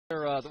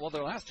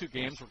Their last two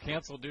games were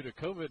canceled due to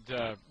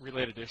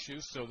COVID-related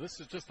issues, so this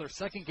is just their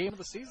second game of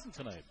the season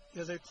tonight.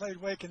 Yeah, they played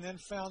Wake and then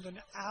found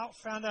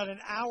out an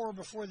hour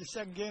before the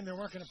second game they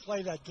weren't going to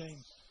play that game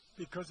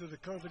because of the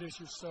COVID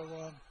issues. So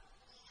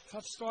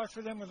tough start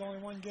for them with only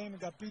one game and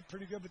got beat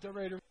pretty good, but they're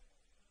ready to.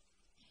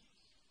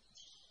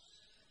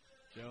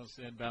 Jones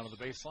inbound to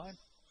the baseline.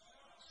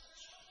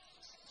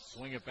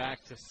 Swing it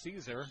back to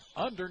Caesar.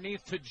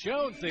 Underneath to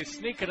Jones. They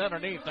sneak it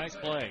underneath. Nice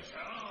play.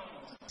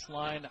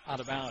 Line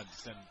out of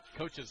bounds, and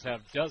coaches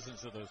have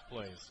dozens of those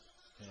plays.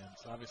 And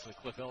so obviously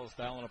Cliff Ellis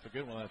dialing up a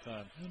good one that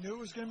time. He knew it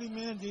was going to be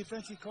man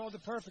defense. He called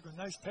it perfect. A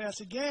nice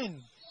pass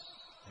again.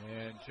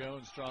 And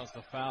Jones draws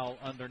the foul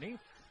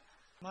underneath.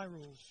 My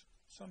rules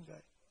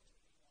someday.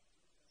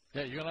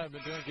 Yeah, you're going to have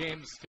been doing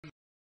games.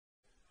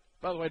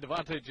 By the way,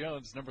 DeVante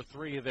Jones, number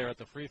 3 there at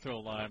the free throw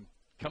line,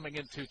 coming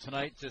into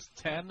tonight just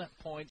 10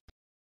 points.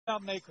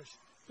 Makers.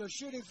 They're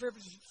shooting 50%.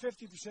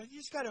 You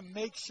just got to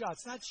make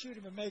shots, not shoot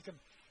them and make them.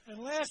 And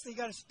lastly, you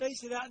got to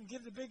space it out and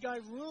give the big guy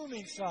room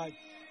inside.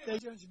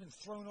 Jones has been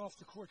thrown off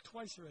the court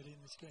twice already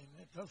in this game.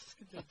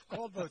 They've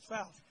called both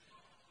fouls.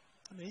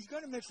 I mean, he's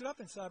going to mix it up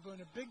inside, but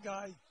when a big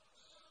guy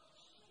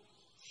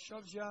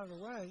shoves you out of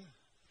the way.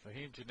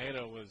 Fahim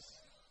Janedo was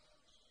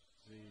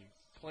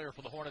the player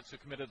for the Hornets who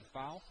committed the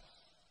foul.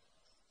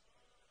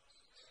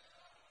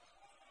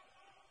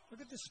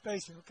 Look at the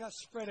spacing. Look how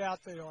spread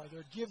out they are.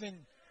 They're giving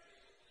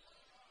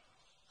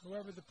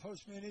whoever the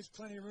postman is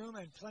plenty of room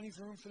and plenty of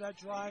room for that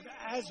drive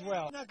as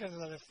well. I'm not going to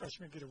let a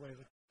freshman get away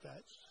with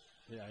that.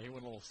 Yeah, he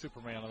went a little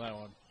Superman on that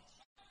one.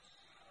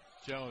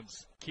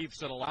 Jones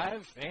keeps it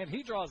alive, and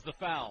he draws the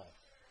foul.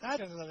 I'm not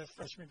going to let a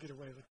freshman get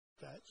away with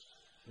that.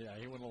 Yeah,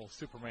 he went a little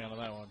Superman on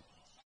that one.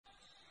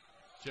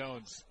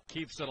 Jones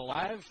keeps it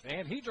alive,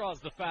 and he draws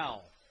the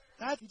foul.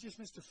 He just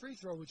missed a free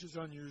throw, which is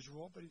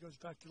unusual, but he goes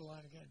back to the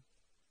line again.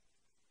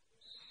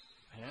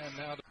 And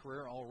now the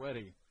career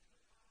already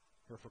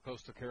here for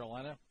Coastal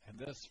Carolina. And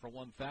this for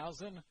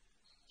 1,000.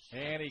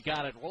 And he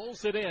got it.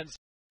 Rolls it in.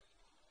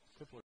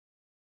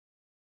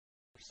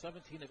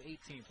 17 of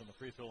 18 from the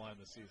free throw line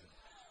this season.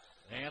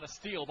 And a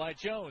steal by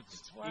Jones.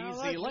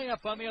 Easy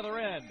layup on the other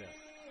end.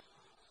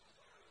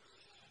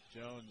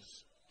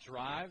 Jones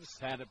drives,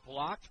 had it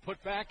blocked.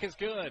 Put back is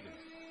good.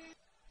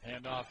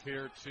 Hand off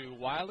here to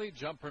Wiley.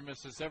 Jumper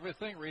misses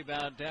everything.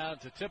 Rebound down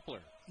to Tippler.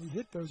 He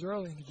hit those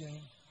early in the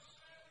game.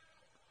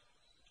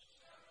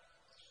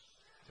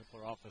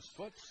 Tippler off his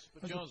foot,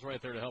 but Jones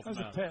right there to help him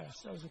out.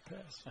 That was a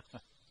pass.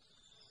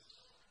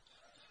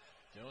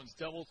 Jones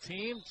double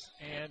teamed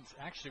and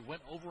actually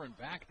went over and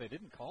back. They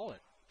didn't call it.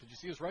 Did you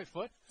see his right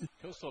foot?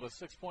 Coastal had a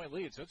 6-point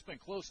lead, so it's been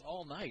close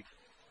all night.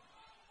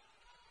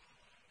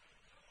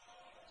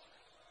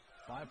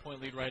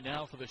 5-point lead right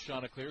now for the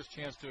Chanticleers.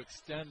 Chance to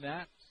extend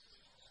that.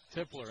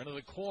 Tippler into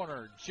the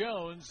corner.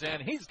 Jones,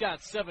 and he's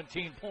got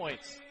 17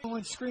 points.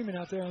 Someone screaming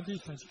out there on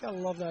defense. You got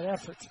to love that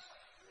effort.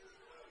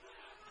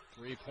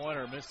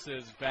 Three-pointer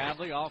misses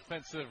badly.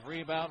 Offensive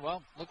rebound.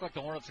 Well, looked like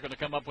the Hornets are going to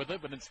come up with it,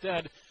 but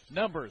instead,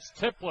 numbers.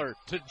 Tippler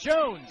to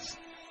Jones.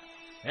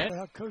 And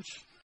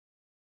Coach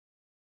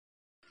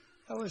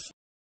Ellis,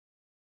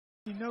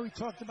 you know, he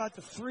talked about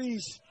the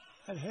threes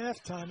at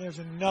halftime. There's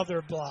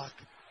another block.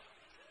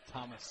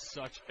 Thomas,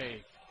 such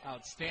a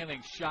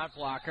outstanding shot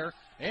blocker.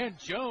 And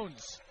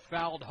Jones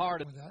fouled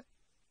hard. With that.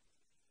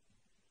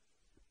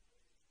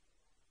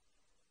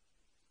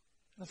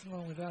 Nothing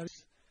wrong with that.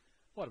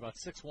 What, about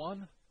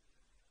 6'1"?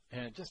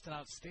 And just an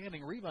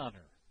outstanding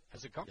rebounder.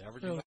 As a guard,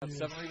 averaging really about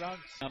 7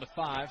 rebounds, down to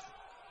 5.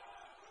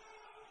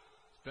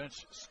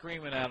 Bench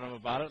screaming at him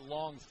about it.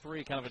 Long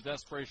three, kind of a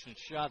desperation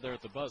shot there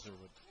at the buzzer.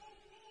 With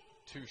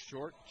too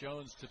short.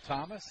 Jones to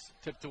Thomas.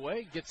 Tipped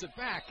away, gets it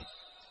back.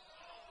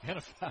 And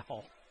a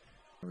foul.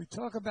 We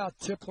talk about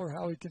Tippler,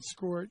 how he can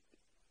score it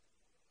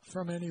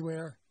from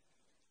anywhere.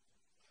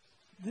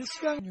 This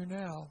guy junior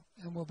now,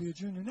 and will be a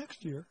junior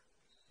next year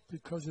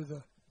because of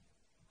the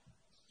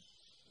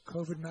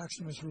COVID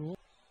Maximus rule.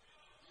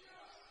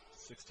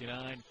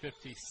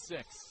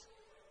 69-56.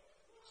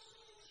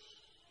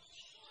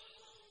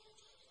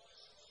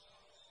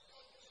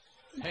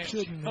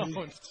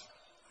 Jones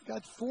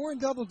got 4 in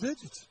double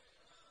digits.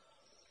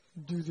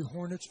 Do the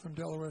Hornets from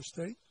Delaware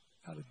State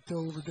out of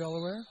Dover,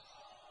 Delaware.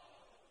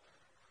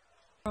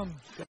 You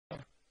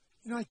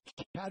know, I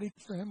caddied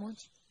for him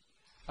once.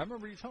 I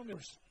remember you told me.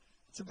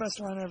 It's the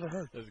best line I ever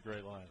heard. That's a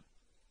great line.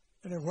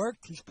 And it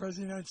worked. He's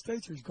president of the United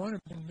States. He's going to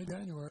be in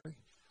mid-January.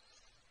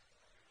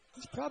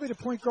 He's probably the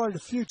point guard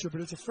of the future,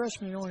 but as a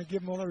freshman, you don't want to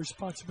give him all that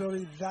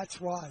responsibility. That's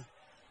why.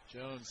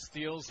 Jones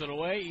steals it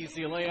away.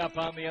 Easy layup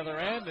on the other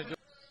end.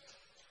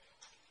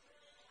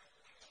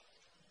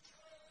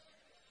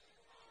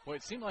 Boy,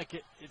 it seemed like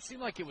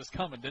it was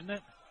coming, didn't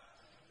it?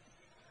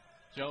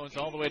 Jones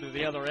all the way to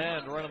the other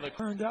end, running the.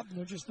 Turned up, and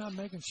they're just not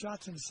making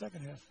shots in the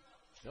second half.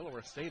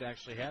 Delaware State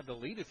actually had the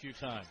lead a few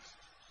times.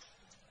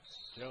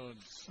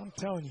 Jones. I'm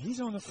telling you,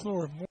 he's on the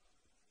floor more,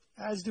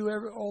 as do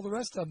all the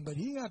rest of them, but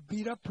he got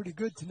beat up pretty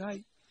good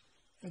tonight.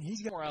 And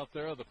he's got more out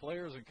there. The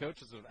players and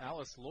coaches of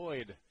Alice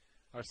Lloyd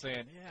are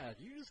saying, yeah,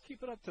 you just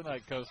keep it up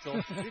tonight, Coastal.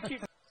 You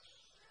keep.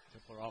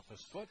 Tippler off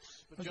his foot,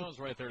 but Jones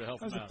right there to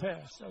help him out.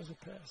 That was a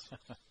pass.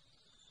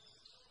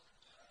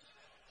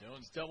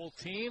 Jones double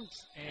teamed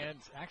and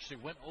actually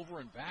went over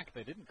and back.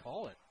 They didn't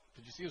call it.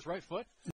 Did you see his right foot?